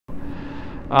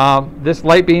This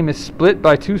light beam is split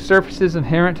by two surfaces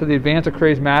inherent to the advance of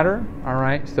crazed matter. All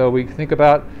right, so we think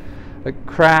about a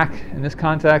crack in this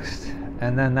context,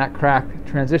 and then that crack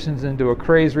transitions into a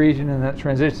crazed region, and that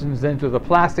transitions into the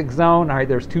plastic zone. All right,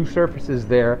 there's two surfaces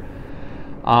there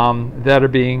that are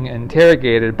being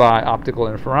interrogated by optical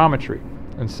interferometry.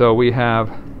 And so we have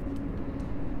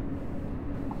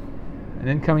an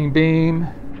incoming beam,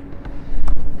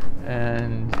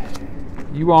 and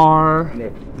you are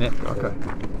Nick. Okay.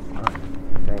 All right.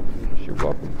 Thank you. You're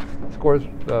welcome. Scores,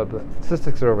 the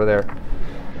statistics are over there.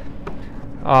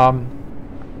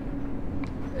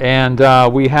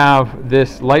 We have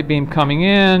this light beam coming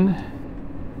in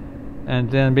and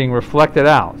then being reflected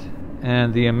out,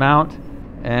 and the amount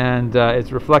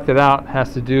it's reflected out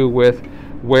has to do with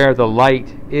where the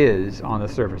light is on the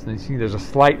surface. And you see there's a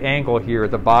slight angle here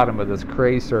at the bottom of this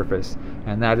crazed surface,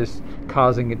 and that is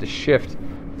causing it to shift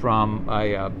from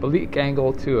a oblique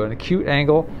angle to an acute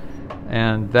angle,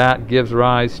 and that gives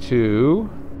rise to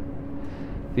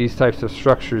these types of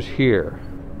structures here,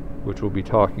 which we'll be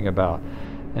talking about.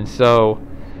 And so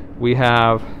we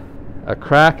have a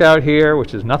crack out here,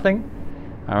 which is nothing.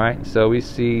 All right, so we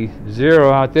see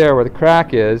 0 out there where the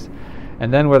crack is,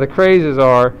 and then where the crazes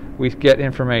are, we get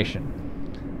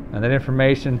information. And that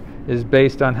information is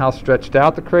based on how stretched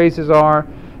out the crazes are,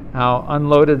 how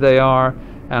unloaded they are,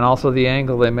 and also the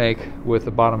angle they make with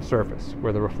the bottom surface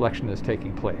where the reflection is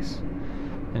taking place.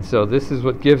 And so this is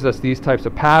what gives us these types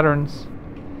of patterns.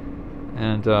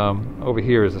 And over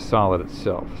here is the solid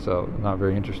itself, so not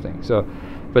very interesting.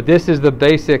 But this is the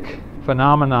basic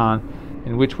phenomenon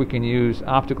in which we can use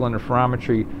optical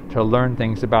interferometry to learn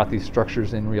things about these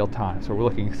structures in real time. So we're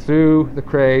looking through the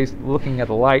craze, looking at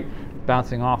the light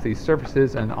bouncing off these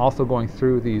surfaces, and also going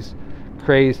through these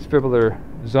crazed fibrillar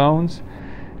zones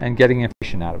and getting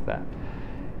information out of that.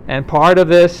 And part of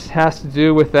this has to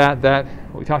do with that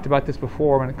we talked about this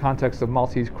before in the context of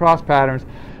Maltese cross patterns,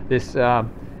 this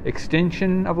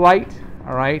extinction of light,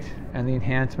 all right, and the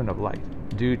enhancement of light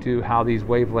due to how these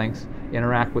wavelengths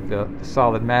interact with the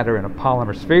solid matter in a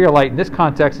polymer spherulite. In this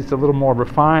context, it's a little more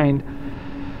refined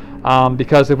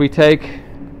because if we take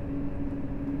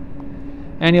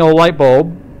any old light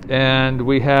bulb and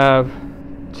we have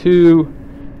two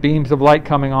beams of light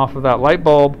coming off of that light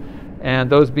bulb, and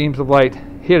those beams of light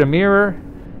hit a mirror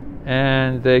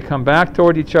and they come back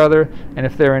toward each other, and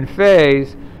if they're in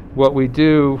phase, what we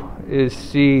do is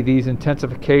see these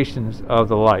intensifications of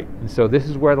the light. And so this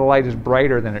is where the light is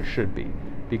brighter than it should be,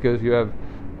 because you have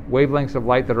wavelengths of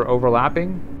light that are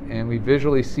overlapping, and we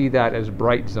visually see that as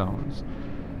bright zones.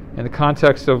 In the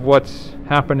context of what's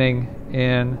happening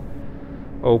in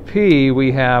OP,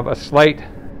 we have a slight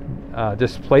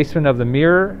displacement of the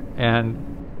mirror, and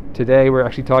today we're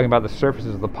actually talking about the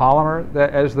surfaces of the polymer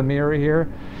that as the mirror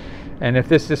here. And if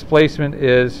this displacement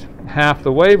is half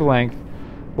the wavelength,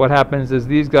 what happens is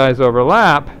these guys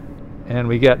overlap and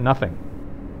we get nothing.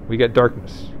 We get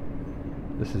darkness.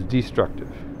 This is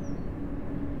destructive.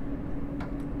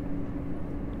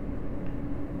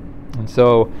 And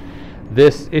so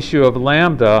this issue of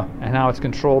lambda and how it's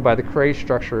controlled by the crazed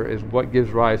structure is what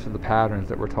gives rise to the patterns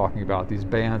that we're talking about, these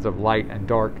bands of light and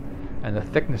dark, and the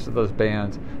thickness of those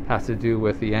bands has to do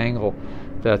with the angle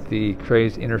that the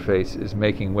crazed interface is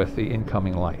making with the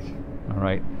incoming light. All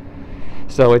right.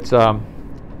 So it's a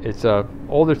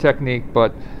older technique,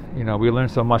 but we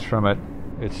learned so much from it,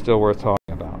 it's still worth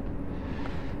talking about.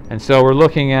 And so we're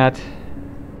looking at,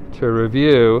 to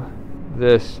review,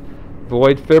 this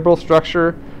void fibril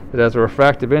structure that has a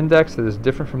refractive index that is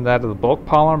different from that of the bulk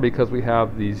polymer, because we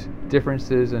have these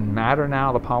differences in matter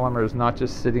now. The polymer is not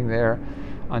just sitting there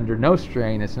under no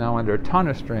strain, it's now under a ton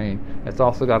of strain. It's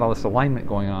also got all this alignment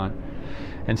going on.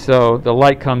 And so the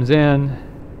light comes in,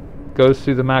 goes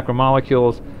through the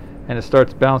macromolecules, and it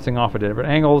starts bouncing off at different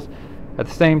angles. At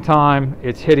the same time,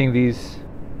 it's hitting these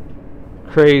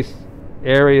crazed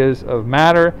areas of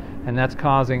matter, and that's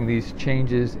causing these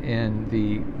changes in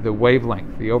the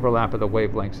wavelength, the overlap of the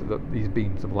wavelengths of these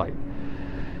beams of light.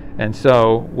 And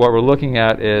so what we're looking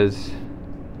at is,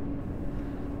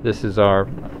 this is our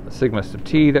sigma sub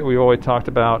t that we always talked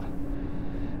about.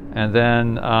 And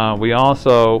then we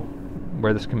also,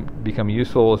 where this can become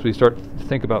useful, is we start to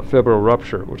think about fibril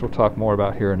rupture, which we'll talk more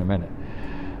about here in a minute.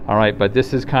 All right, but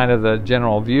this is kind of the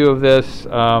general view of this.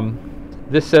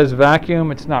 This says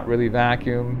vacuum. It's not really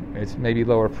vacuum. It's maybe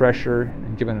lower pressure,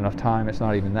 and given enough time, it's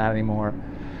not even that anymore.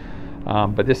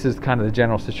 But this is kind of the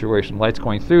general situation. Light's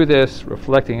going through this,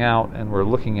 reflecting out, and we're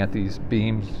looking at these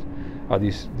beams,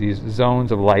 these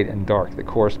zones of light and dark that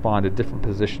correspond to different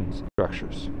positions,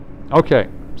 structures. Okay,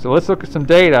 so let's look at some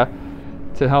data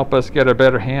to help us get a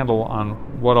better handle on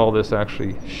what all this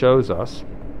actually shows us.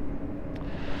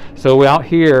 So out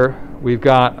here we've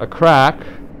got a crack,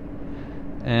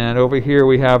 and over here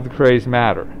we have the crazed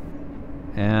matter.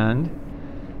 And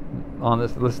on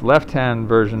this left-hand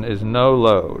version is no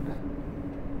load.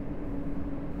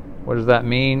 What does that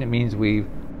mean? It means we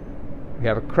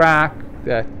have a crack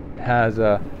that has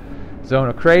a zone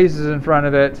of crazes in front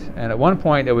of it, and at one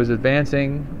point it was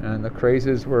advancing, and the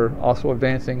crazes were also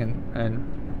advancing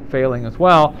and failing as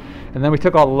well, and then we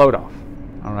took all the load off.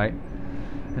 All right,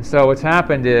 and so what's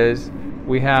happened is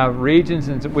we have regions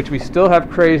in which we still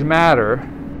have crazed matter,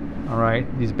 all right,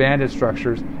 these banded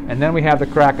structures, and then we have the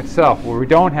crack itself where we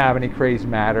don't have any crazed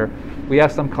matter. We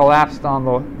have some collapsed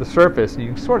on the surface, and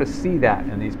you can sort of see that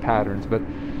in these patterns. But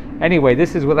anyway,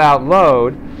 this is without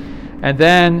load, and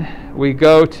then we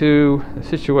go to a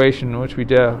situation in which we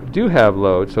do have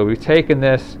load. So we've taken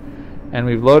this and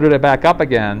we've loaded it back up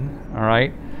again, all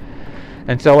right?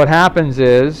 And so what happens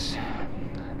is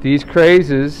these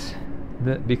crazes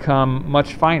become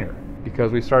much finer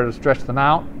because we started to stretch them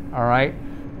out, all right?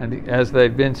 And as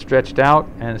they've been stretched out,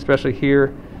 and especially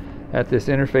here at this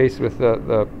interface with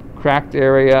the cracked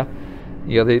area,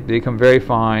 you know, they become very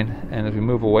fine, and as we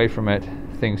move away from it,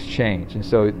 things change. And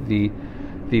so the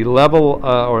level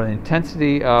or the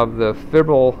intensity of the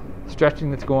fibril stretching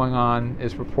that's going on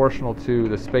is proportional to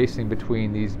the spacing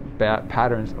between these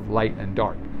patterns of light and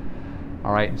dark.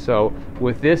 All right, and so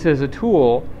with this as a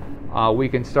tool, we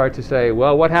can start to say,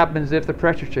 well, what happens if the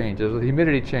pressure changes or the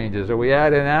humidity changes, or we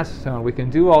add an acetone? We can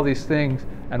do all these things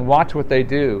and watch what they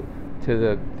do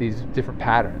to these different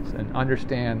patterns and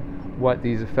understand what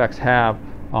these effects have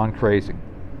on crazing.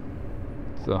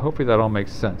 So hopefully that all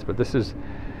makes sense. But this is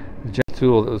the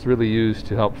tool that was really used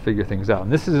to help figure things out.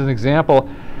 And this is an example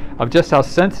of just how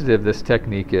sensitive this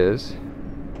technique is.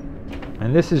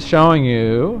 And this is showing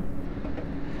you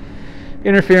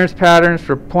interference patterns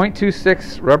for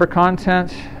 0.26 rubber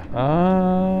content.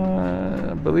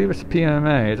 I believe it's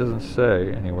PMMA. It doesn't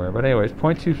say anywhere. But anyways,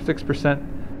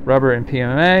 0.26% rubber in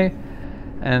PMMA.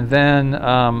 And then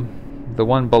the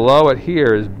one below it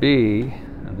here is B,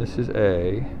 and this is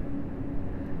A,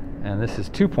 and this is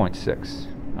 2.6.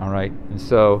 All right, and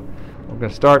so we're going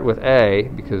to start with A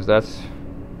because that's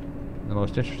the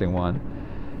most interesting one.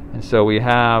 And so we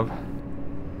have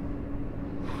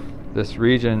this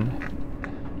region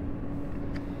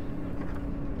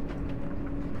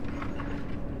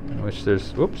in which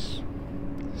there's,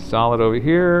 solid over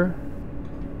here,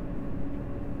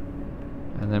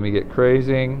 and then we get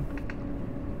crazing,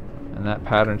 and that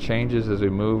pattern changes as we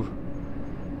move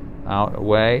out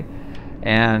away.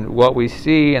 And what we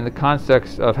see in the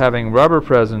context of having rubber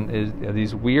present is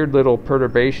these weird little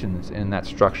perturbations in that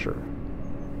structure.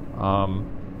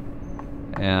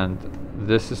 And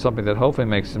this is something that hopefully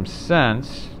makes some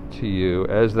sense to you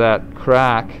as that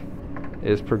crack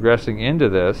is progressing into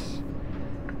this,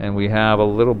 and we have a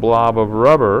little blob of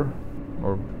rubber,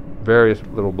 or various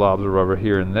little blobs of rubber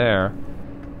here and there,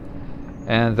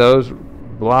 and those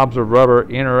blobs of rubber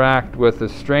interact with the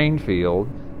strain field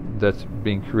that's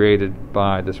being created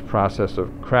by this process of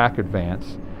crack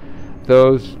advance.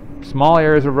 Those small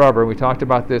areas of rubber, we talked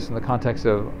about this in the context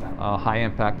of high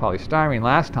impact polystyrene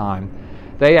last time,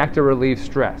 they act to relieve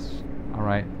stress. All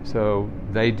right, so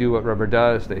they do what rubber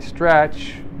does, they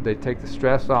stretch, they take the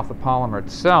stress off the polymer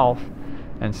itself,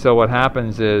 and so what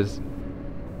happens is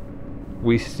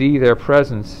we see their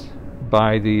presence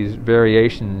by these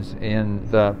variations in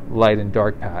the light and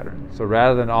dark pattern. So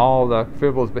rather than all the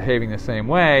fibrils behaving the same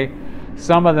way,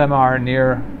 some of them are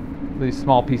near these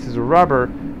small pieces of rubber,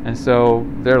 and so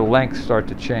their lengths start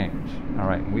to change. All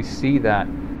right, and we see that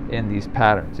in these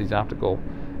patterns, these optical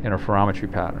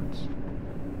interferometry patterns.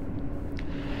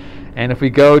 And if we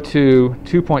go to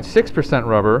 2.6%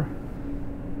 rubber,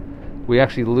 we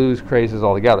actually lose crazes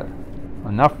altogether.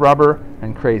 Enough rubber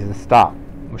and crazes stop,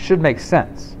 which should make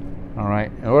sense. All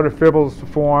right, in order for fibrils to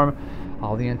form,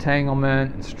 all the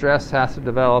entanglement and stress has to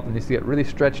develop and needs to get really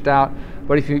stretched out.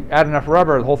 But if you add enough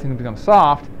rubber, the whole thing becomes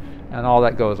soft, and all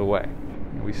that goes away.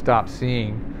 And we stop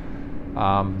seeing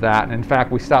that, and in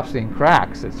fact, we stop seeing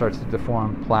cracks. It starts to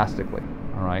deform plastically.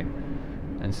 All right,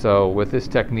 and so with this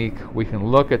technique, we can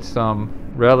look at some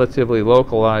relatively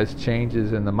localized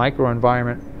changes in the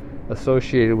microenvironment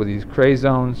associated with these craze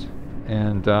zones,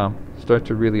 and start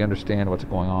to really understand what's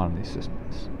going on in these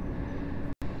systems.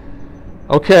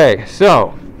 Okay,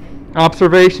 so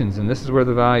observations, and this is where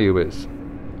the value is.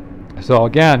 So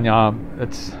again,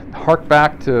 let's hark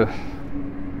back to,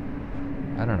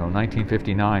 I don't know,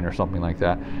 1959 or something like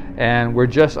that, and we're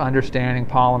just understanding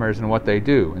polymers and what they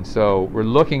do. And so we're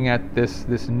looking at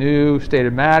this new state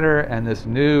of matter and this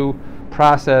new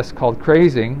process called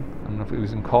crazing, don't know if it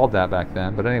was even called that back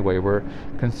then, but anyway, we're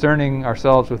concerning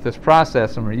ourselves with this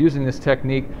process, and we're using this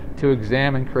technique to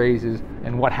examine crazes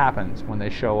and what happens when they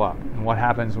show up, and what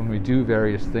happens when we do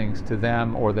various things to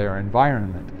them or their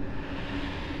environment.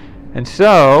 And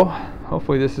so,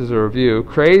 hopefully this is a review.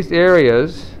 Crazed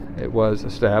areas, it was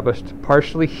established,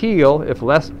 partially heal if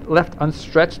left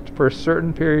unstretched for a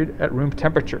certain period at room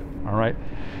temperature. All right,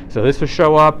 so this will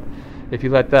show up if you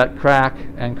let that crack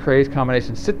and crazed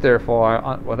combination sit there for a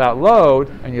while without load,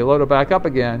 and you load it back up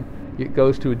again, it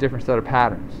goes to a different set of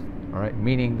patterns. All right,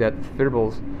 meaning that the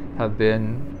fibrils have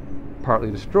been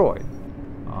partly destroyed.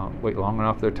 Wait long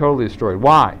enough, they're totally destroyed.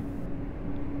 Why?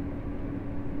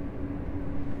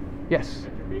 Yes.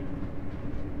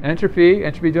 Entropy.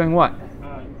 Entropy doing what?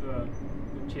 The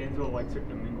chains will like start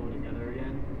to mingle together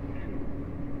again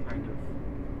and kind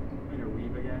of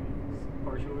interweave again,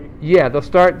 partially. Yeah, they'll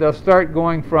start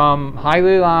going from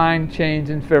highly aligned chains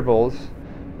and fibrils,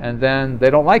 and then they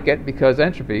don't like it because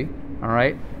entropy. All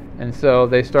right, and so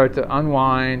they start to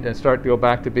unwind and start to go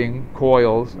back to being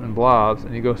coils and blobs,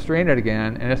 and you go strain it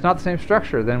again, and it's not the same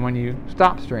structure than when you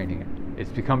stop straining it. It's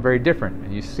become very different,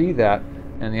 and you see that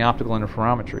in the optical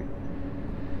interferometry.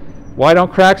 Why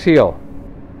don't cracks heal?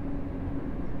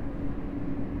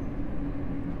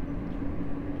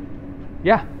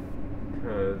 Yeah?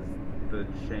 Because the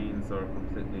chains are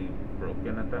completely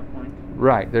broken at that point?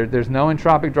 Right. There's no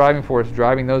entropic driving force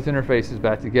driving those interfaces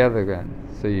back together again.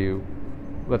 So you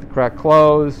let the crack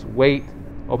close, wait,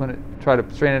 open it, try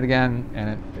to strain it again,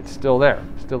 and it's still there.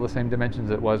 Still the same dimensions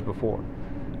it was before.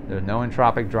 There's no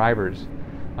entropic drivers,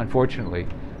 unfortunately.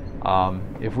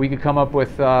 If we could come up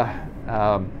with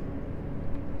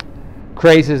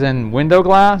crazes in window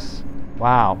glass,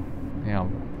 wow,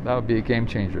 that would be a game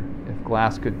changer. If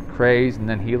glass could craze and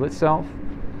then heal itself.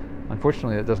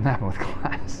 Unfortunately, that doesn't happen with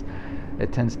glass.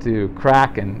 It tends to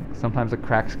crack, and sometimes the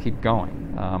cracks keep going.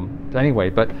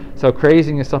 So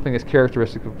crazing is something that's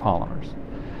characteristic of polymers.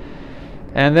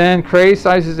 And then craze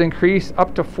sizes increase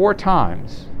up to 4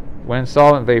 times when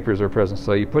solvent vapors are present.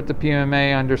 So you put the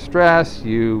PMMA under stress,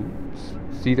 you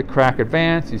see the crack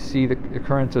advance, you see the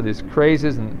occurrence of these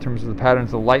crazes in terms of the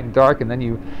patterns of light and dark, and then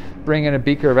you bring in a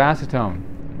beaker of acetone,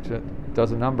 which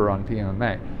does a number on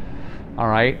PMMA. All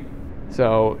right,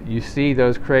 so you see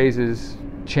those crazes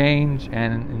change,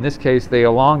 and in this case they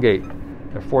elongate.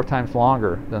 They're 4 times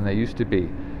longer than they used to be.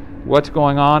 What's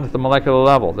going on at the molecular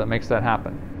level that makes that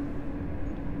happen?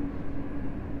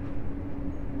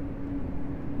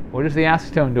 What is the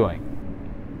acetone doing?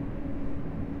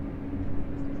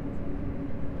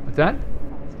 What's that?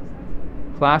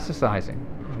 Plasticizing.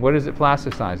 What is it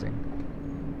plasticizing?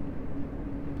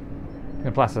 It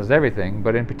can plasticize everything,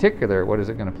 but in particular, what is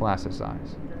it going to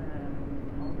plasticize?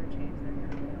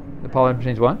 The polymer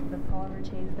chains what? The polymer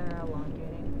chains that are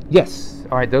elongating. Yes.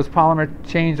 All right, those polymer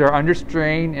chains are under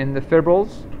strain in the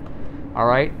fibrils. All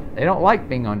right, they don't like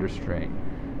being under strain.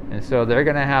 And so they're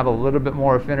going to have a little bit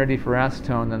more affinity for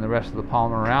acetone than the rest of the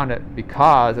polymer around it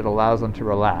because it allows them to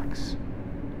relax.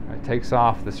 It takes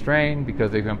off the strain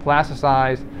because they've been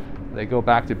plasticized. They go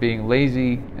back to being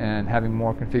lazy and having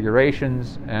more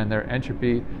configurations, and their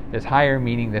entropy is higher,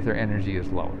 meaning that their energy is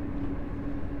lower.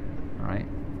 All right?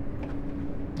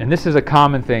 And this is a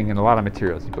common thing in a lot of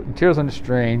materials. You put materials under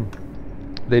strain,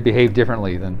 they behave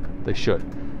differently than they should.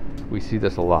 We see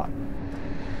this a lot.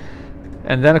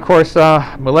 And then, of course,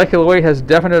 molecular weight has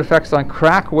definite effects on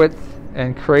crack width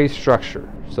and craze structure.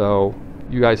 So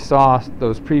you guys saw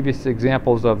those previous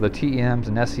examples of the TEMs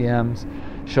and SEMs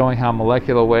showing how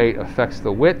molecular weight affects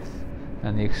the width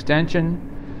and the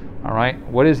extension. All right,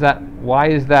 what is that? Why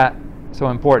is that so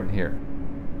important here?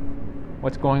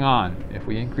 What's going on if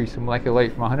we increase the molecular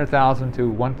weight from 100,000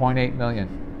 to 1.8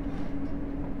 million?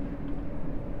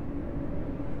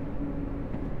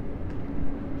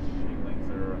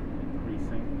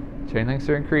 Chain lengths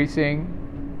are increasing.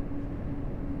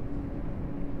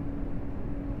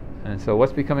 And so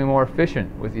what's becoming more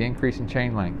efficient with the increase in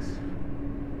chain lengths?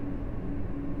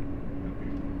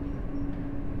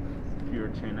 Fewer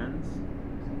chain ends?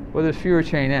 Well, there's fewer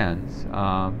chain ends.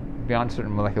 Beyond a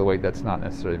certain molecular weight, that's not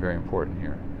necessarily very important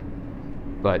here.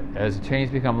 But as the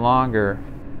chains become longer,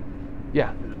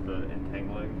 yeah? Is it the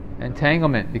entangling?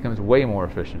 Entanglement becomes way more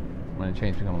efficient when the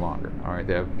chains become longer. All right,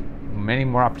 they have many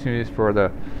more opportunities for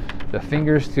the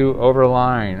fingers to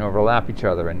overlap each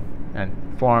other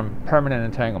and form permanent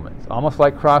entanglements, almost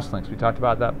like crosslinks. We talked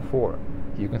about that before.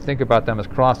 You can think about them as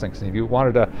crosslinks, and if you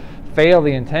wanted to fail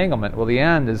the entanglement, well, the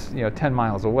end is 10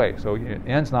 miles away, so the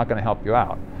end's not going to help you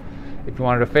out. If you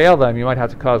wanted to fail them, you might have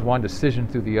to cause one to scission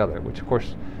through the other, which of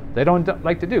course they don't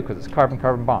like to do because it's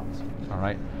carbon-carbon bonds. All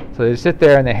right, so they sit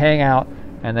there and they hang out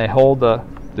and they hold the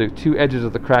the two edges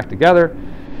of the crack together,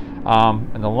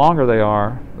 and the longer they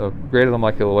are, the greater the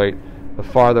molecular weight, the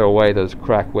farther away those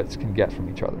crack widths can get from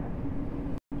each other.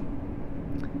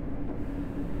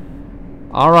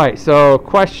 All right, so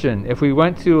question: if we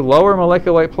went to lower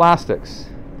molecular weight plastics,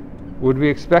 would we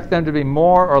expect them to be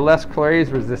more or less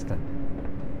craze resistant?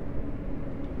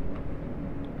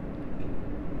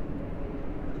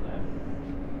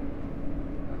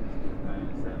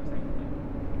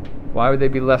 Why would they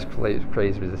be less craze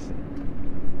resistant?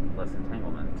 Less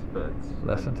entanglement, but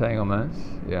Less entanglements,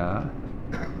 yeah.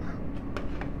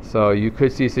 So you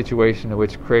could see a situation in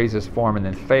which crazes form and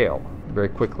then fail very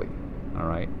quickly, all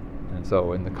right? And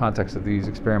so in the context of these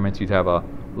experiments, you'd have a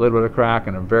little bit of crack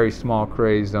and a very small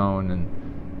craze zone, and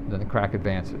then the crack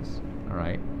advances, all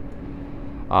right?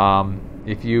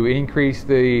 If you decrease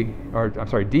the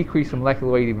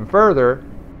molecular weight even further,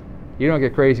 you don't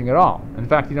get crazing at all. In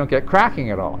fact, you don't get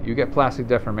cracking at all. You get plastic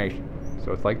deformation.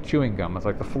 So it's like chewing gum. It's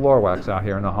like the floor wax out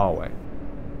here in the hallway.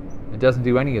 It doesn't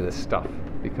do any of this stuff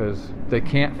because they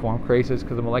can't form crazes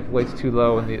because the molecular weight's too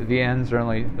low and the ends are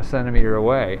only a centimeter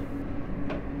away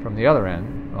from the other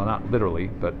end. Well, not literally,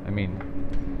 but I mean,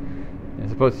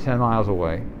 as opposed to 10 miles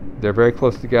away. They're very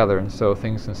close together, and so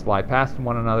things can slide past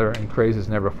one another and crazes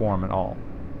never form at all.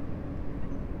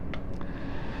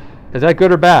 Is that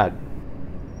good or bad?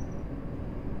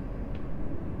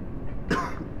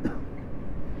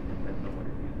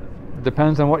 It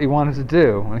depends on what you want it to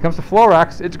do. When it comes to floor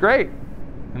racks, it's great.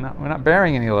 We're not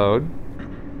bearing any load.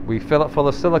 We fill it full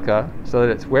of silica so that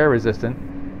it's wear resistant.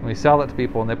 And we sell it to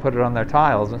people and they put it on their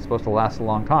tiles and it's supposed to last a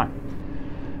long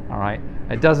time. All right?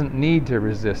 It doesn't need to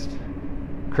resist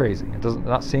crazing.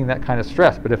 Not seeing that kind of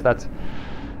stress. But if that's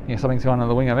something's going on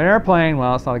the wing of an airplane,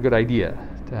 well, it's not a good idea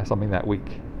to have something that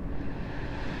weak.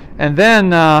 And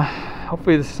then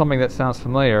hopefully this is something that sounds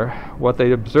familiar. What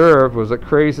they observed was that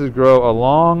crazes grow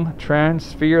along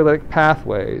transspherolytic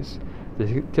pathways that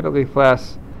typically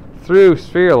pass through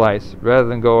spherolytes rather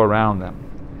than go around them.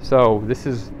 So this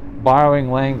is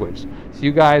borrowing language. So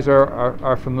you guys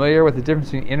are familiar with the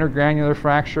difference between intergranular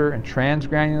fracture and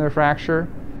transgranular fracture?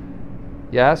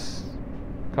 Yes?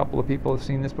 A couple of people have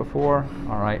seen this before?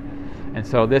 All right. And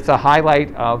so that's a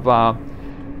highlight of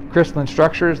crystalline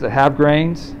structures that have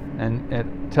grains, and it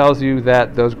tells you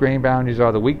that those grain boundaries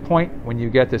are the weak point when you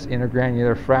get this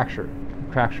intergranular fracture.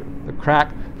 The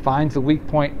crack finds the weak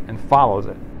point and follows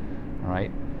it. All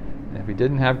right. And if we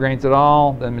didn't have grains at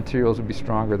all, then materials would be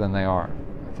stronger than they are.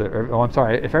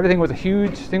 If everything was a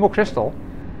huge single crystal,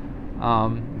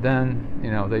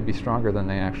 then they'd be stronger than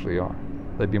they actually are.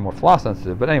 They'd be more flaw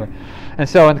sensitive. But anyway, and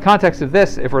so in the context of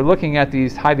this, if we're looking at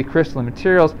these highly crystalline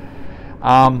materials,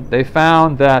 they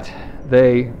found that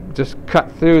they just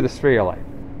cut through the spherolite.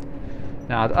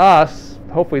 Now to us,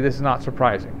 hopefully this is not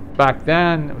surprising. Back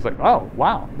then, it was like, oh,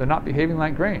 wow, they're not behaving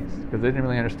like grains, because they didn't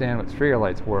really understand what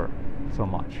spherolites were so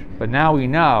much. But now we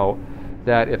know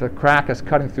that if a crack is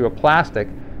cutting through a plastic,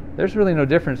 there's really no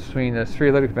difference between the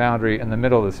spherolytic boundary and the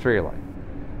middle of the spherolite.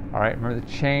 All right, remember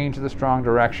the change of the strong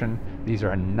direction. These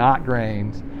are not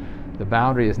grains. The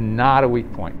boundary is not a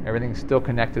weak point. Everything's still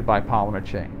connected by polymer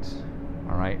chains.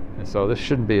 All right, and so this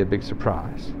shouldn't be a big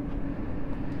surprise.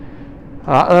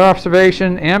 Another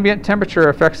observation, ambient temperature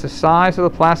affects the size of the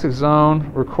plastic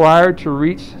zone required to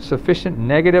reach sufficient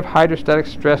negative hydrostatic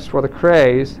stress for the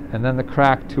craze and then the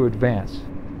crack to advance.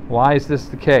 Why is this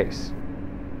the case?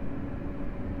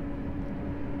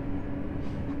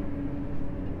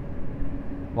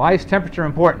 Why is temperature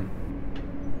important?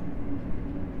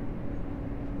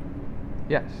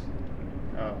 Yes?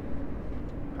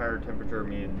 Higher temperature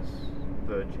means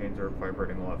the chains are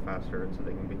vibrating a lot faster, and so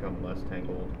they can become less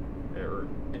tangled, or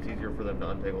it's easier for them to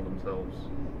untangle themselves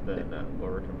than at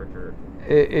lower temperature.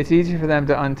 It's easier for them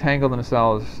to untangle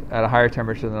themselves at a higher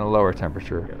temperature than a lower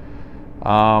temperature.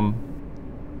 Yeah.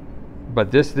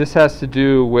 But this has to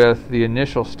do with the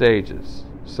initial stages.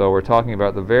 So we're talking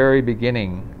about the very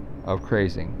beginning of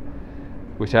crazing,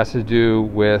 which has to do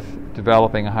with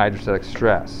developing a hydrostatic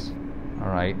stress. All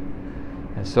right,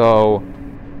 and so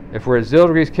if we're at 0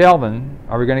 degrees Kelvin,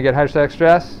 are we going to get hydrostatic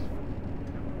stress?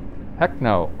 Heck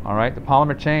no. All right, the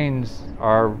polymer chains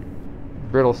are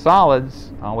brittle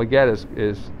solids. All we get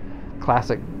is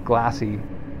classic glassy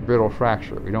brittle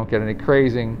fracture. We don't get any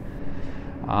crazing.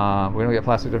 We don't get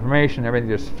plastic deformation. Everything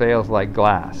just fails like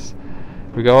glass.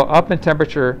 If we go up in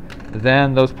temperature,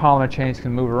 then those polymer chains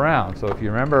can move around. So if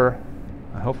you remember,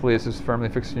 hopefully this is firmly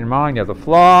fixed in your mind, you have the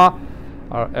flaw.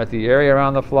 At the area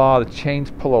around the flaw, the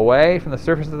chains pull away from the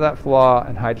surface of that flaw,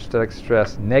 and hydrostatic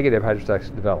stress, negative hydrostatic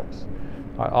stress develops.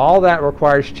 All that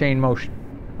requires chain motion.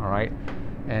 All right,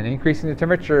 and increasing the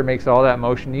temperature makes all that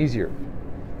motion easier.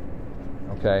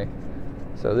 Okay,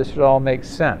 so this should all make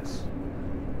sense.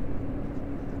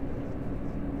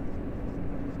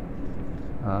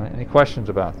 Any questions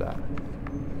about that?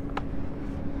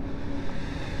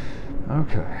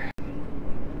 Okay.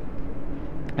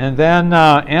 And then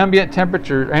ambient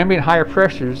higher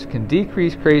pressures can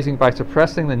decrease crazing by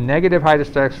suppressing the negative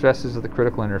hydrostatic stresses of the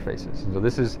critical interfaces. And so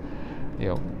this is,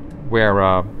 where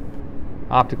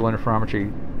optical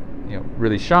interferometry,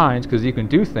 really shines, because you can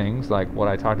do things like what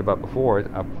I talked about before: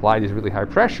 apply these really high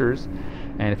pressures,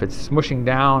 and if it's smushing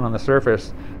down on the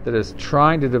surface that is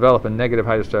trying to develop a negative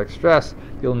hydrostatic stress,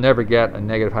 you'll never get a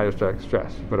negative hydrostatic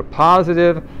stress. But a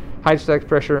positive hydrostatic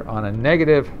pressure on a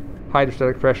negative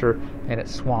hydrostatic pressure, and it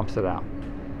swamps it out.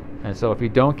 And so if you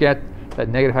don't get that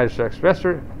negative hydrostatic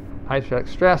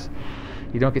stress,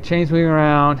 you don't get chains moving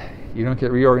around, you don't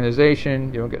get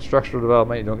reorganization, you don't get structural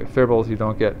development, you don't get fibrils, you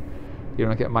don't get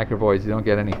microvoids, you don't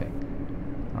get anything,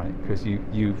 right? Because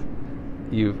you've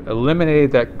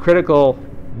eliminated that critical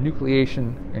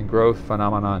nucleation and growth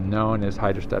phenomenon known as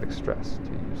hydrostatic stress,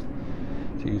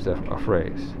 to use a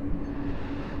phrase.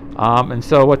 And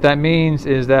so what that means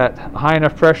is that high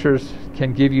enough pressures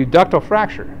can give you ductal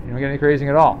fracture. You don't get any crazing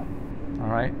at all. All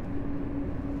right,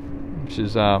 which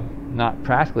is not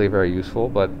practically very useful,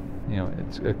 but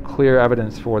it's a clear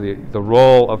evidence for the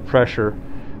role of pressure,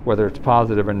 whether it's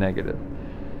positive or negative.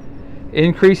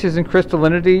 Increases in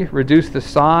crystallinity reduce the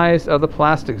size of the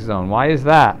plastic zone. Why is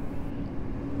that?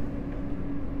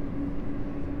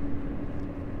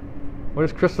 What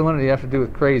does crystallinity have to do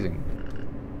with crazing?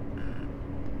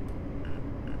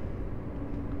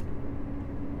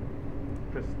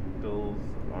 Crystals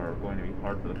are going to be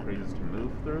hard for the crazes to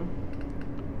move through.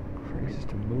 Crazes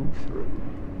to move through?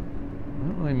 They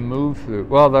don't really move through.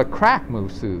 Well, the crack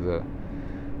moves through the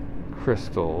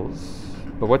crystals,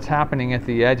 but what's happening at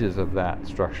the edges of that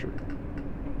structure?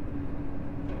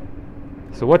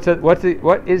 So what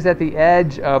is at the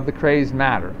edge of the crazed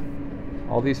matter?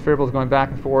 All these fibrils going back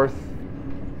and forth,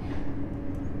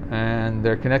 and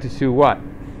they're connected to what?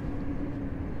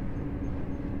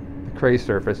 The crazed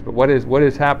surface. But what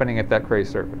is happening at that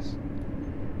crazed surface?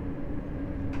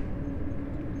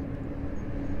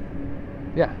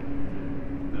 Yeah.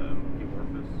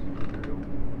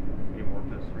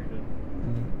 Amorphous region.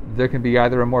 There can be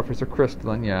either amorphous or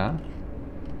crystalline, yeah.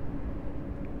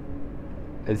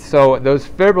 And so those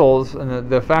fibrils and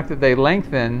the fact that they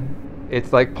lengthen,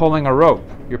 it's like pulling a rope.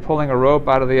 You're pulling a rope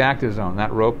out of the active zone.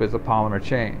 That rope is the polymer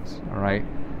chains, all right?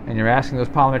 And you're asking those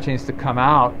polymer chains to come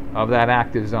out of that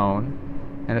active zone.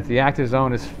 And if the active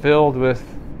zone is filled with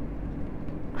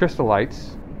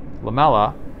crystallites,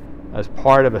 lamella, as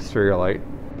part of a spherulite,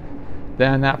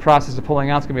 then that process of pulling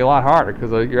out is going to be a lot harder,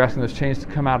 because you're asking those chains to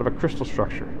come out of a crystal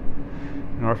structure.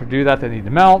 In order to do that, they need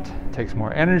to melt. It takes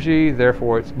more energy.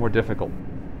 Therefore, it's more difficult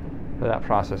for that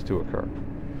process to occur.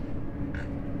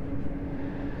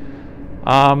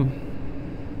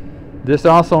 This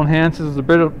also enhances the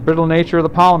brittle nature of the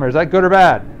polymer. Is that good or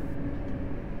bad?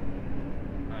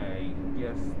 I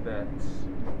guess that,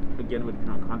 again, would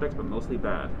depend on context, but mostly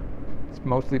bad. It's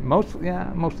mostly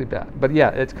bad. But yeah,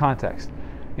 it's context.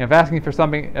 If asking for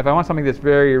something, if I want something that's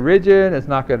very rigid, it's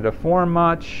not going to deform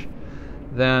much,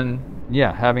 then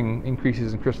yeah, having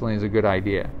increases in crystalline is a good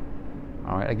idea.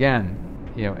 All right. Again,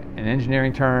 in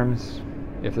engineering terms,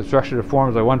 if the structure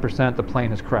deforms by 1%, the plane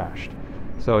has crashed.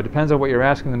 So it depends on what you're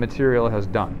asking the material has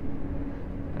done.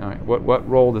 All right. What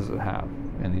role does it have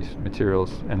in these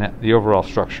materials and the overall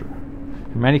structure?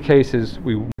 In many cases,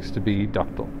 we want this to be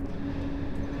ductile.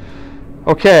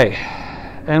 Okay,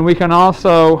 and we can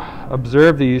also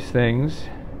observe these things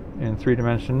in 3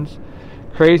 dimensions.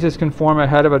 Crazes can form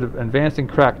ahead of an advancing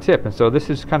crack tip, and so this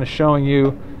is kind of showing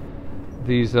you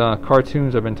these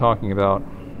cartoons I've been talking about.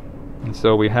 And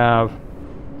so we have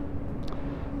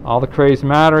all the crazed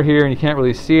matter here, and you can't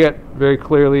really see it very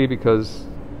clearly because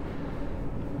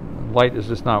light is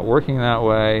just not working that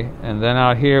way. And then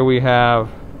out here we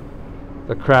have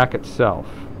the crack itself.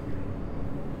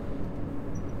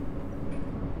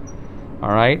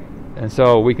 All right, and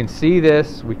so we can see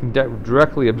this, we can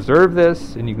directly observe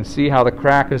this, and you can see how the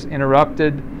crack has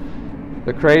interrupted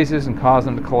the crazes and caused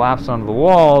them to collapse onto the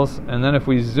walls. And then if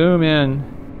we zoom in,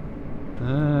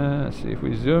 let's see, if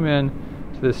we zoom in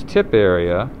to this tip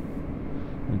area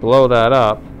and blow that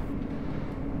up,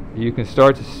 you can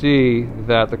start to see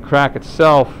that the crack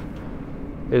itself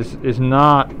is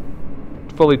not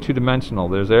fully two-dimensional.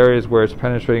 There's areas where it's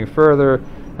penetrating further,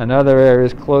 and other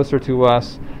areas closer to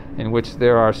us in which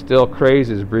there are still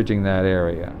crazes bridging that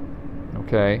area.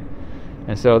 Okay,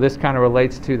 and so this kind of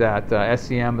relates to that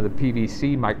SEM of the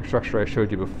PVC microstructure I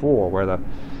showed you before, where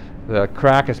The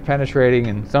crack is penetrating.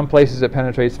 In some places it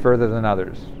penetrates further than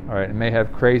others. All right, it may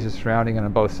have crazes surrounding it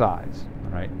on both sides.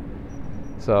 All right,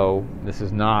 so these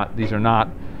are not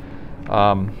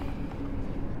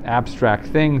abstract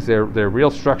things. They're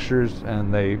real structures,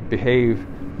 and they behave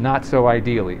not so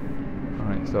ideally. All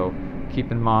right, so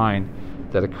keep in mind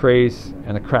that a craze,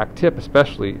 and a cracked tip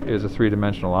especially, is a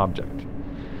three-dimensional object.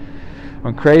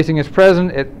 When crazing is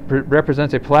present, it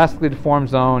represents a plastically deformed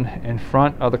zone in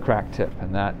front of the cracked tip,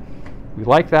 and that we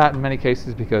like that in many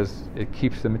cases because it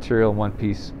keeps the material in one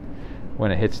piece when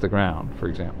it hits the ground, for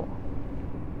example.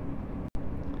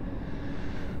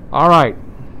 All right,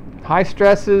 high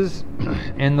stresses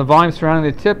in the volume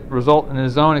surrounding the tip result in the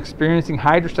zone experiencing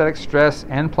hydrostatic stress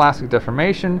and plastic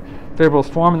deformation. Fibrils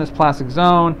form in this plastic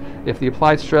zone. If the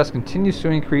applied stress continues to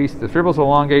increase, the fibrils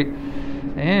elongate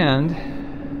and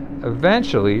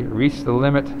eventually reach the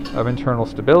limit of internal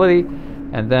stability,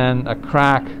 and then a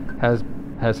crack has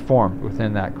formed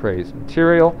within that crazed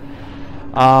material.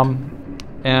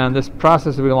 And this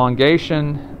process of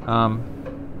elongation,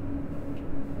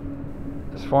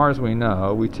 as far as we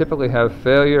know, we typically have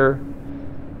failure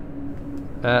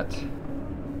at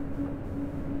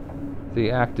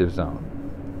the active zone.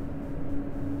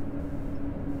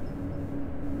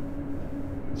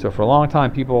 So for a long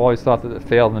time, people always thought that it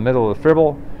failed in the middle of the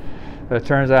fibril. But it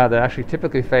turns out that it actually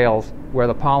typically fails where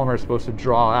the polymer is supposed to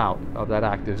draw out of that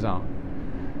active zone.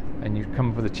 And you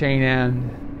come up with a chain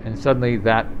end, and suddenly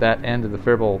that end of the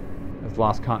fibril has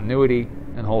lost continuity,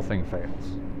 and the whole thing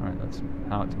fails. All right, that's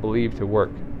how it's believed to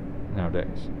work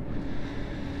nowadays.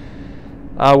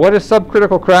 What is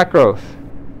subcritical crack growth?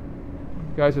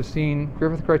 You guys have seen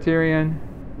Griffith criterion,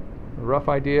 a rough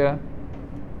idea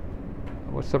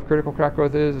of what subcritical crack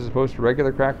growth is as opposed to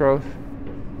regular crack growth?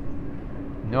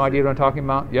 No idea what I'm talking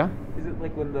about? Yeah? Is it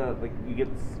like when you get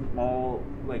smaller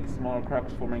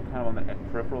cracks forming kind of on the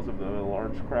peripherals of the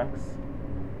large cracks?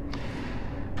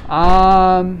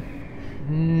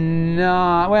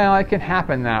 No. Well, it can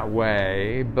happen that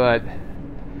way, but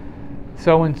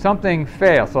so when something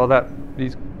fails, so that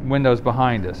these windows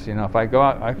behind us, if I go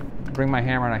out, I bring my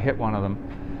hammer and I hit one of them,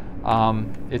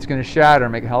 it's going to shatter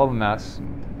and make a hell of a mess,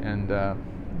 and the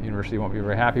university won't be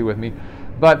very happy with me.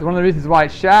 But one of the reasons why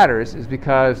it shatters is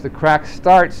because the crack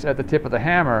starts at the tip of the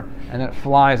hammer and then it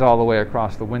flies all the way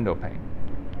across the window pane.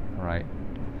 All right?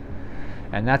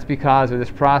 And that's because of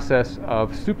this process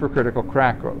of supercritical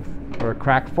crack growth, where a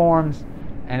crack forms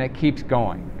and it keeps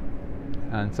going.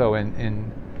 And so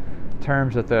in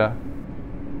terms that the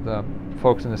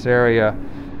folks in this area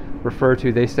refer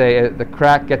to, they say the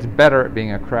crack gets better at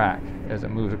being a crack as it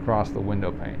moves across the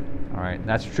window pane. All right? And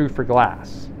that's true for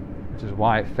glass, which is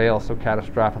why it fails so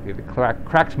catastrophically. The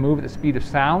cracks move at the speed of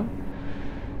sound,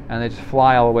 and they just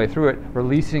fly all the way through it,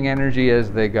 releasing energy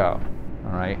as they go.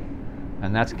 All right,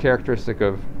 and that's characteristic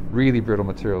of really brittle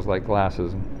materials like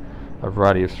glasses and a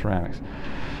variety of ceramics.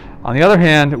 On the other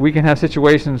hand, we can have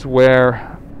situations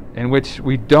in which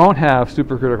we don't have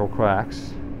supercritical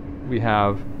cracks. We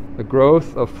have the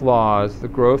growth of flaws, the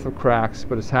growth of cracks,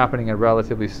 but it's happening at a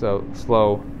relatively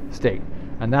slow state,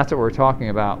 and that's what we're talking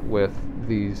about with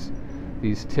these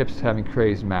tips having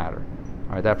crazed matter.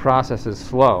 All right, that process is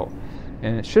slow,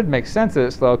 and it should make sense that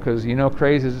it's slow because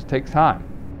crazes take time.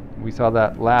 We saw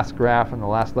that last graph in the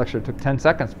last lecture. It took 10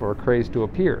 seconds for a craze to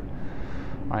appear.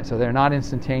 All right, so they're not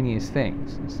instantaneous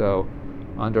things. So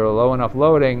under a low enough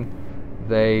loading,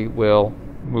 they will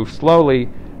move slowly,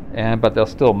 but they'll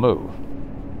still move,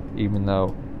 even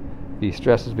though the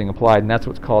stress is being applied, and that's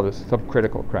what's called a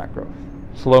subcritical crack growth.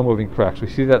 Slow-moving cracks. We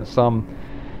see that in some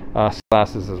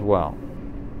glasses as well.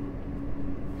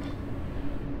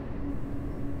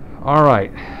 All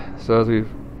right, so as we've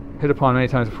hit upon many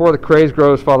times before, the craze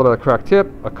grows followed by the cracked tip.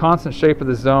 A constant shape of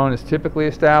the zone is typically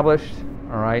established.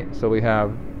 All right, so we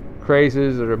have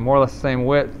crazes that are more or less the same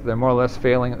width. They're more or less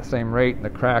failing at the same rate, and the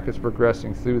crack is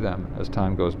progressing through them as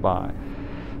time goes by.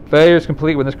 Failure is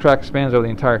complete when this crack expands over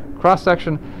the entire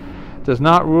cross-section. Does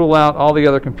not rule out all the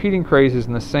other competing crazes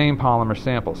in the same polymer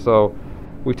sample. So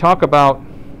we talk about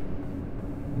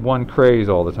one craze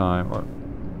all the time,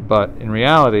 but in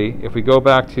reality, if we go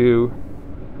back to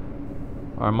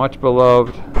our much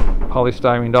beloved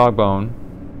polystyrene dog bone,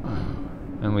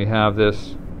 and we have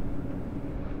this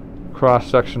cross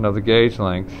section of the gauge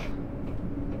length,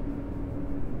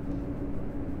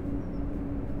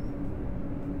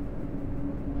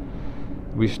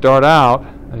 we start out,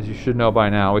 as you should know by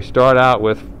now, we start out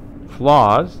with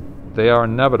flaws. They are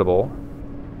inevitable,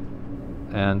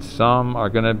 and some are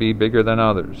going to be bigger than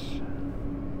others.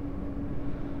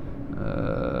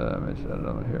 Let me set it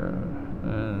over here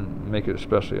and make it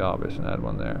especially obvious and add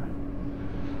one there.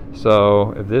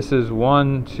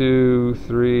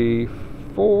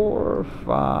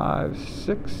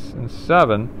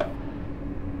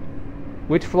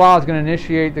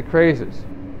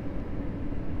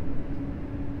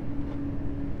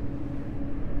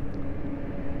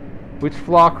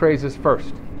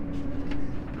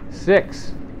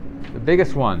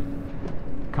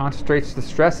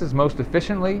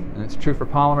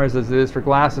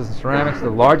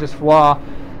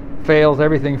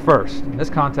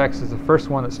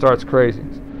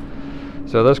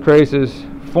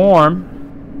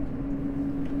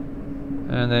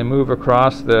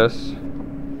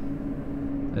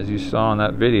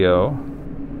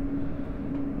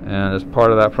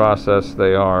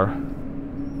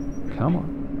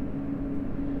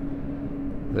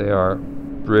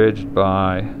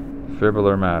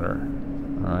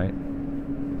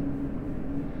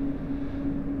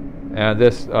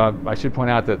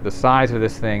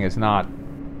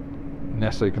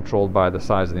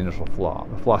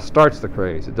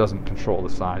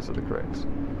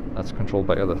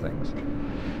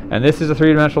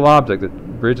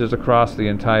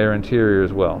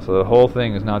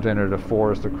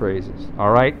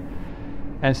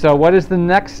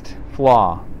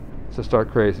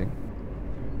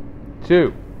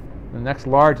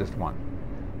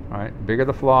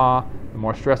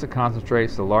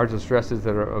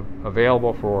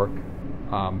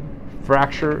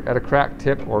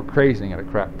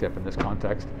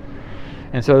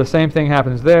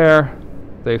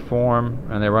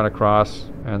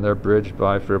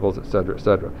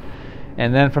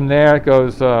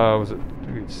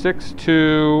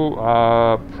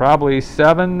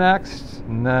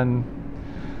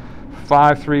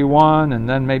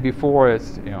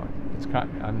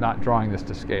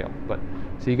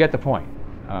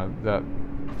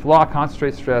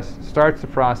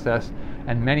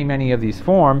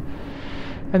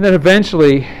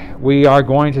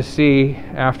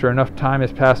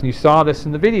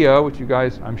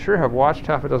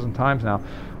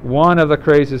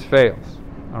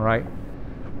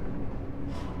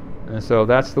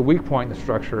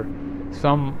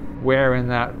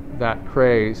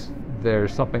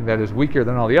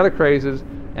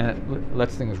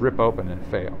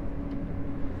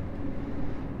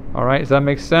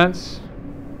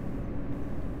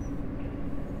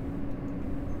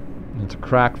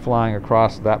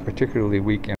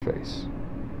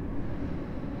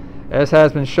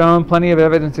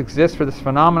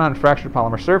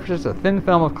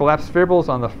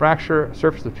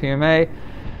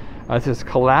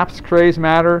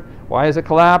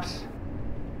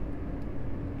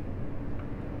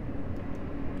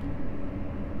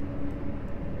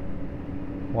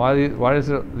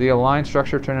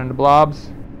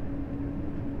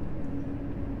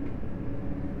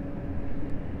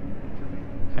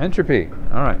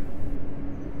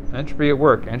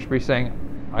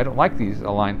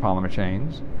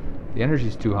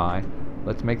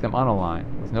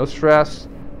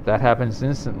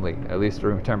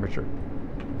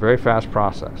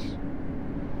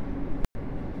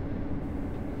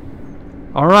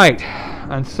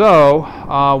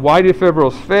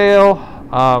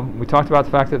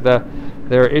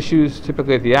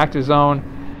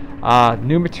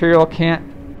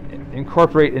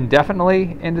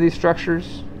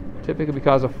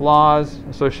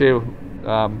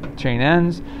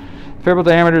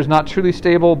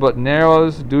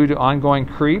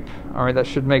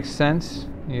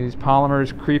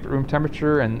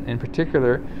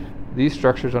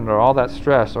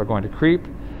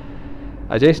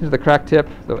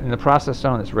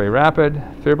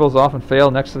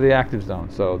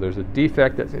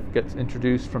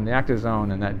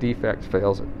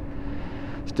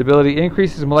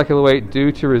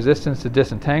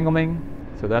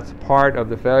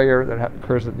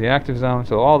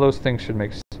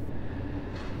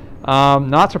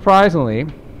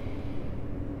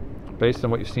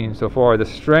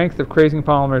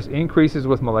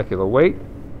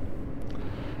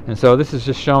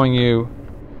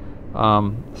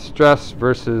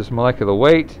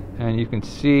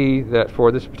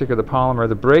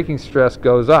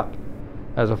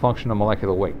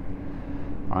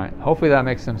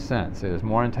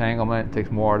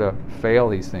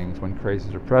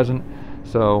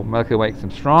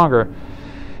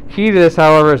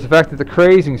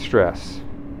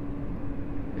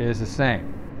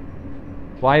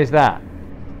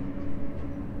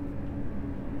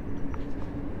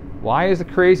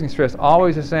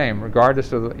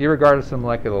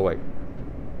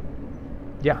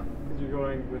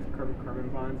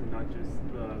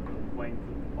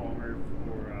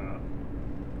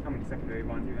 how many secondary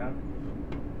bonds you have?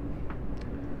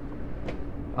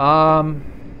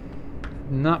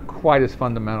 Not quite as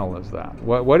fundamental as that.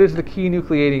 What is the key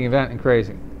nucleating event in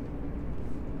crazing?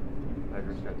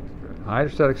 Hydrostatic stress.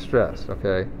 Hydrostatic stress,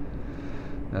 okay.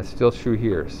 That's still true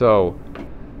here. So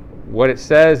what it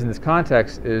says in this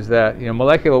context is that, you know,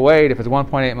 molecular weight, if it's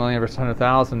 1.8 million versus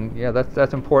 100,000, yeah,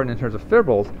 that's important in terms of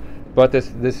fibrils, but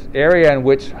this area in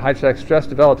which hydrostatic stress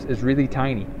develops is really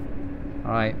tiny,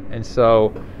 all right? And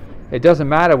so it doesn't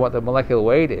matter what the molecular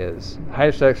weight is.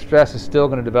 Hydrostatic stress is still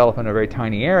going to develop in a very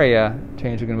tiny area.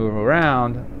 Chains are going to move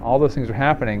around. All those things are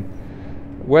happening.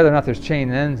 Whether or not there's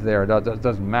chain ends there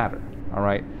doesn't matter, all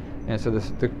right? And so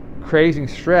the crazing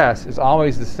stress is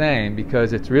always the same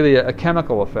because it's really a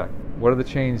chemical effect. What are the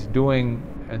chains doing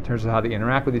in terms of how they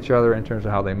interact with each other, in terms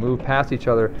of how they move past each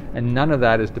other, and none of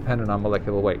that is dependent on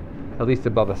molecular weight, at least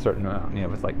above a certain amount. You know,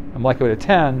 if it's like a molecular weight of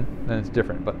 10, then it's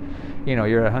different. But, you know,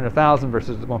 you're at 100,000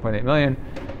 versus 1.8 million,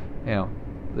 you know,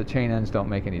 the chain ends don't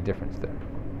make any difference there,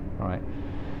 all right?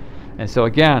 And so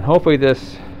again, hopefully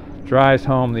this drives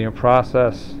home the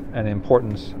process and the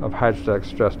importance of hydrostatic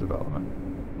stress development.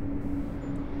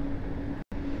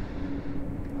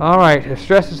 All right, if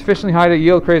stress is sufficiently high to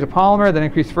yield craze a polymer, then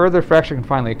increase further, fracture can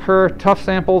finally occur. Tough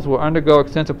samples will undergo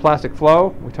extensive plastic flow.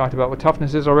 We talked about what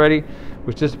toughness is already,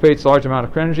 which dissipates a large amount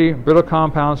of energy. Brittle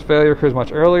compounds, failure occurs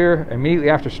much earlier,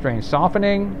 immediately after strain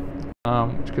softening,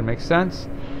 which could make sense.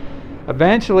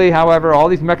 Eventually, however, all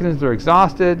these mechanisms are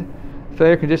exhausted.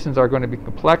 Failure conditions are going to be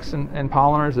complex in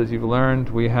polymers. As you've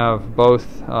learned, we have both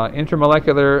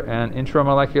intermolecular and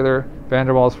intramolecular van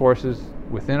der Waals forces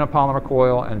within a polymer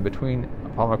coil and between a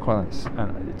polymer coil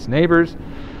and its neighbors.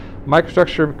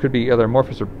 Microstructure could be either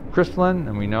amorphous or crystalline,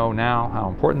 and we know now how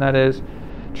important that is.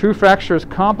 True fracture is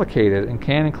complicated and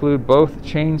can include both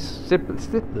chain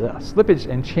slippage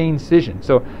and chain scission.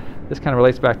 So this kind of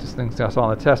relates back to things I saw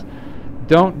on the test.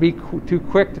 Don't be too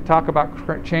quick to talk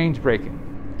about chains breaking.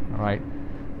 All right,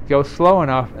 go slow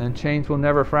enough, and chains will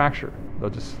never fracture. They'll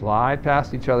just slide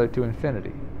past each other to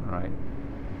infinity. All right.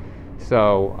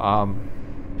 So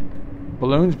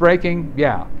balloons breaking,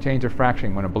 yeah, chains are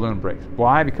fracturing when a balloon breaks.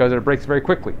 Why? Because it breaks very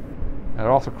quickly. And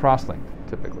they're also cross-linked,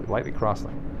 typically, lightly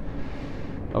cross-linked.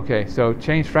 Okay, so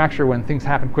chains fracture when things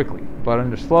happen quickly, but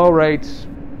under slow rates,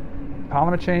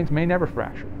 polymer chains may never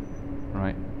fracture. All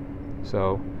right.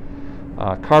 So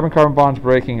carbon-carbon bonds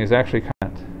breaking is actually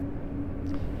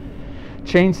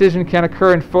chain scission can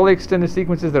occur in fully extended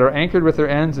sequences that are anchored with their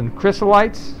ends in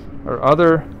crystallites or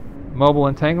other mobile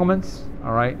entanglements.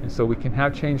 All right, and so we can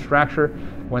have chains fracture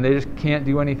when they just can't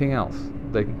do anything else.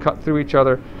 They can cut through each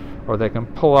other, or they can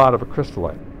pull out of a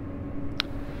crystallite.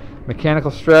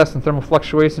 Mechanical stress and thermal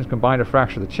fluctuations combine to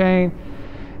fracture the chain.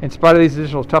 In spite of these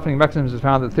additional toughening mechanisms, it's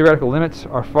found that theoretical limits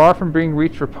are far from being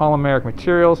reached for polymeric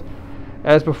materials.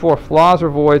 As before, flaws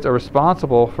or voids are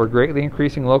responsible for greatly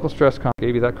increasing local stress. I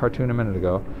gave you that cartoon a minute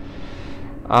ago.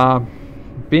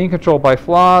 Being controlled by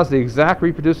flaws, the exact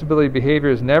reproducibility behavior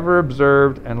is never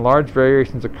observed, and large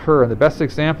variations occur. And the best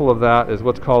example of that is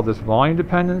what's called this volume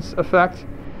dependence effect.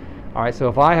 All right, so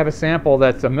if I have a sample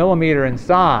that's a millimeter in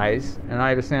size, and I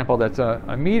have a sample that's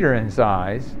a meter in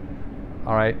size,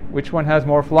 all right, which one has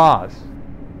more flaws?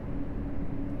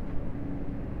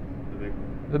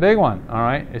 The big one, all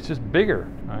right? It's just bigger,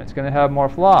 all right? It's going to have more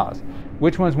flaws.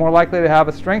 Which one's more likely to have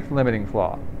a strength limiting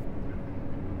flaw?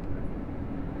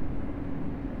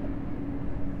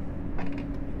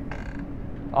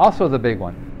 Also the big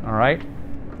one, all right?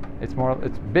 It's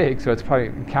big, so it's probably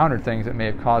encountered things that may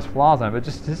have caused flaws on it, but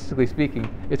just statistically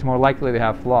speaking, it's more likely to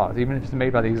have flaws, even if it's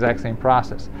made by the exact same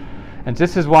process. And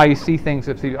this is why you see things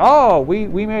that see, oh, we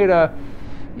made a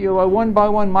 1 by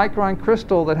 1 micron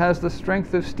crystal that has the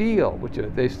strength of steel, which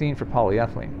they've seen for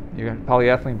polyethylene.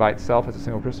 Polyethylene by itself as a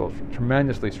single crystal is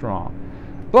tremendously strong,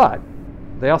 but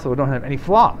they also don't have any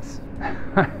flaws.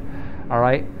 All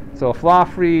right, so a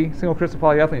flaw-free single crystal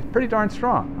polyethylene is pretty darn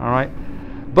strong. All right,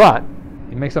 but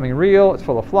you make something real, it's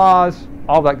full of flaws,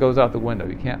 all that goes out the window.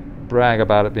 You can't brag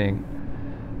about it being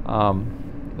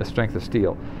the strength of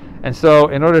steel. And so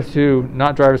in order to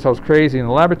not drive ourselves crazy in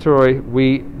the laboratory,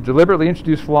 we deliberately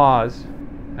introduce flaws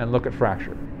and look at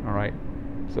fracture, all right,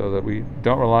 so that we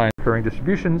don't rely on occurring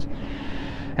distributions.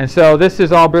 And so this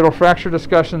is all brittle fracture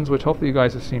discussions, which hopefully you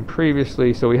guys have seen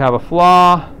previously. So we have a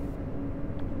flaw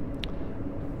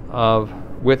of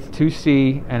width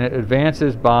 2c, and it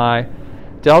advances by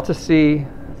delta c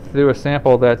through a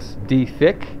sample that's d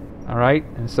thick, all right,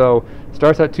 and so it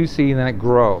starts at 2c and then it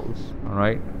grows, all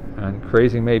right. And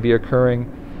crazing may be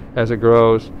occurring as it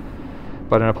grows,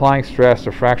 but in applying stress,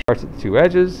 the fracture starts at the two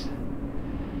edges.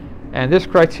 And this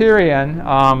criterion,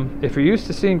 if you're used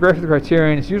to seeing Griffith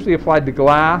criterion, it's usually applied to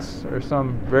glass or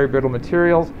some very brittle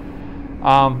materials.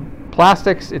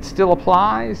 Plastics, it still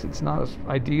applies. It's not as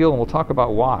ideal, and we'll talk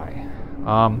about why.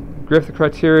 Griffith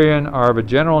criterion are of a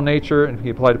general nature and can be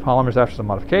applied to polymers after some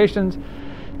modifications.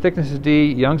 Thickness is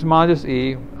D, Young's modulus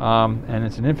E, and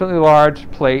it's an infinitely large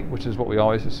plate, which is what we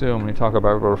always assume when we talk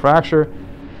about brittle fracture.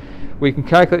 We can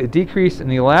calculate a decrease in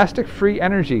the elastic free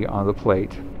energy on the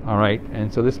plate. All right,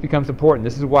 and so this becomes important.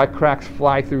 This is why cracks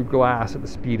fly through glass at the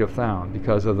speed of sound,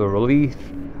 because of the relief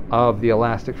of the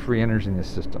elastic free energy in this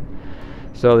system.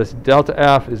 So this delta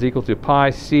F is equal to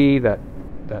pi C, that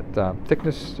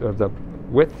thickness of the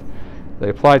width, the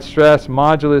applied stress,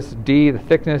 modulus D, the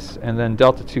thickness, and then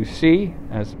delta 2C.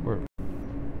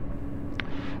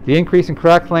 The increase in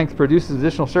crack length produces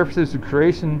additional surfaces whose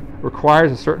creation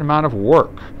requires a certain amount of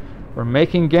work. We're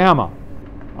making gamma.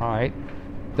 All right.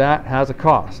 That has a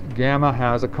cost. Gamma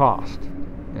has a cost.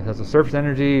 It has a surface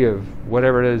energy of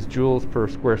whatever it is, joules per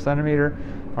square centimeter.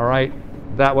 All right,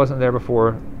 that wasn't there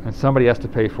before, and somebody has to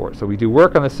pay for it. So we do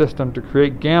work on the system to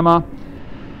create gamma,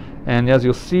 and as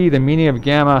you'll see, the meaning of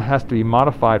gamma has to be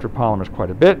modified for polymers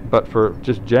quite a bit, but for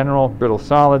just general brittle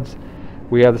solids,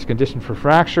 we have this condition for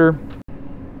fracture,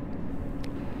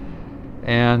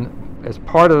 and as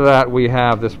part of that, we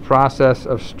have this process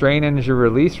of strain energy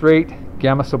release rate,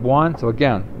 gamma sub 1. So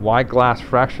again, why glass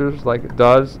fractures like it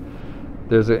does.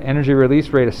 There's an energy release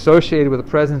rate associated with the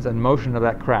presence and motion of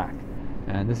that crack.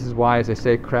 And this is why, as I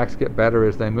say, cracks get better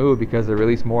as they move, because they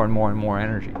release more and more and more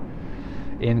energy.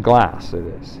 In glass, it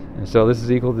is. And so this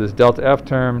is equal to this delta F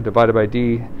term divided by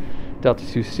D, delta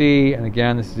 2C. And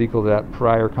again, this is equal to that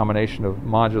prior combination of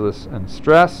modulus and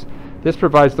stress. This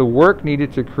provides the work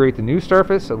needed to create the new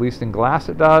surface, at least in glass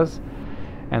it does.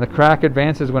 And the crack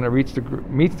advances when it meets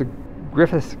the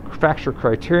Griffith fracture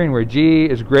criterion, where G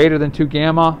is greater than 2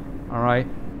 gamma. All right,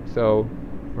 so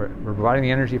we're providing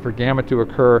the energy for gamma to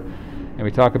occur, and we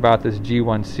talk about this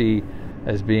G1C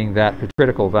as being that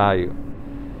critical value.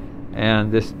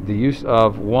 And the use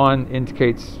of 1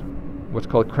 indicates what's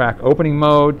called crack opening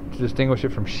mode to distinguish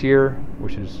it from shear,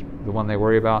 which is the one they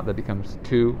worry about. That becomes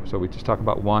 2. So we just talk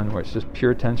about 1, where it's just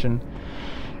pure tension.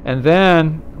 And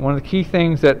then one of the key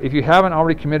things that, if you haven't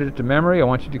already committed it to memory, I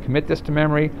want you to commit this to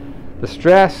memory. The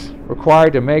stress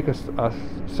required to make a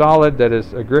solid that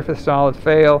is a Griffith solid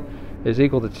fail is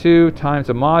equal to 2 times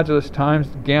the modulus times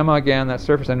gamma, again, that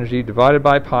surface energy, divided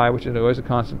by pi, which is always a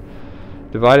constant,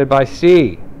 divided by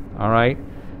C. All right,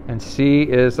 and C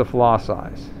is the flaw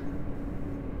size.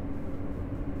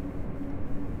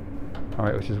 All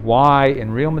right, which is why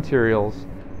in real materials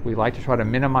we like to try to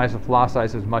minimize the flaw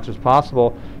size as much as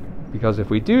possible, because if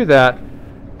we do that,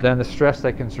 then the stress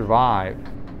that can survive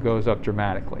goes up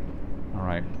dramatically. All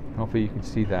right, hopefully you can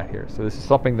see that here. So this is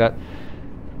something that,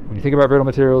 when you think about brittle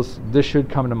materials, this should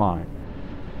come to mind.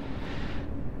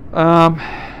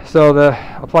 So the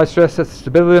applied stress sets the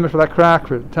stability limit for that crack.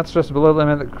 For the tensile stress below the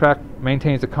limit, the crack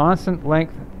maintains a constant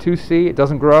length 2C. It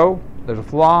doesn't grow. There's a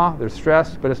flaw, there's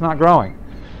stress, but it's not growing.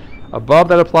 Above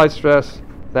that applied stress,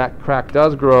 that crack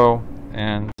does grow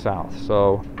and south.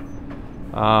 So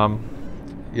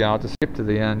yeah, I'll just skip to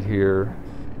the end here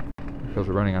because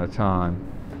we're running out of time.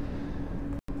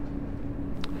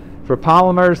 For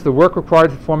polymers, the work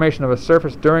required for the formation of a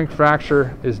surface during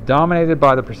fracture is dominated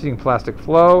by the preceding plastic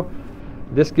flow.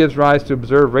 This gives rise to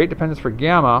observed rate dependence for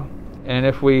gamma, and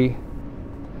if we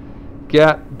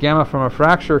get gamma from a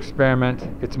fracture experiment,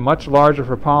 it's much larger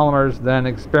for polymers than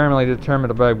experimentally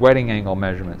determined by wetting angle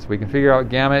measurements. We can figure out what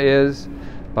gamma is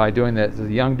by doing the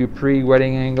Young-Dupree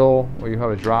wetting angle, where you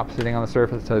have a drop sitting on the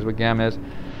surface that tells you what gamma is.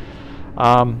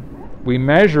 We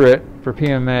measure it for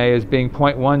PMMA as being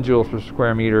 0.1 joules per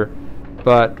square meter,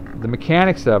 but the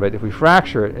mechanics of it, if we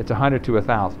fracture it, it's 100 to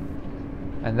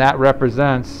 1,000. And that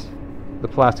represents the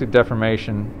plastic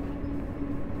deformation,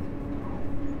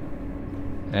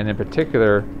 and in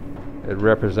particular, it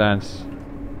represents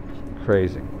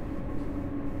crazing.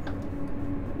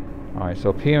 All right,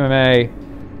 so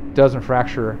PMMA doesn't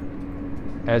fracture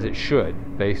as it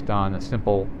should based on a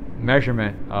simple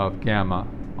measurement of gamma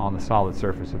on the solid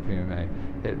surface of PMMA.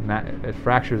 It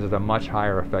fractures at a much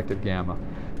higher effective gamma,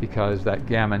 because that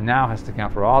gamma now has to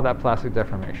account for all that plastic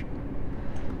deformation,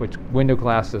 which window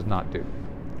glass does not do.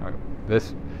 All right,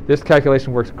 this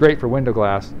calculation works great for window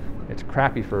glass. It's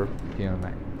crappy for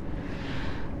PMMA.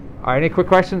 All right, any quick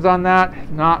questions on that? If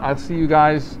not, I'll see you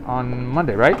guys on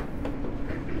Monday, right?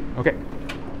 Okay.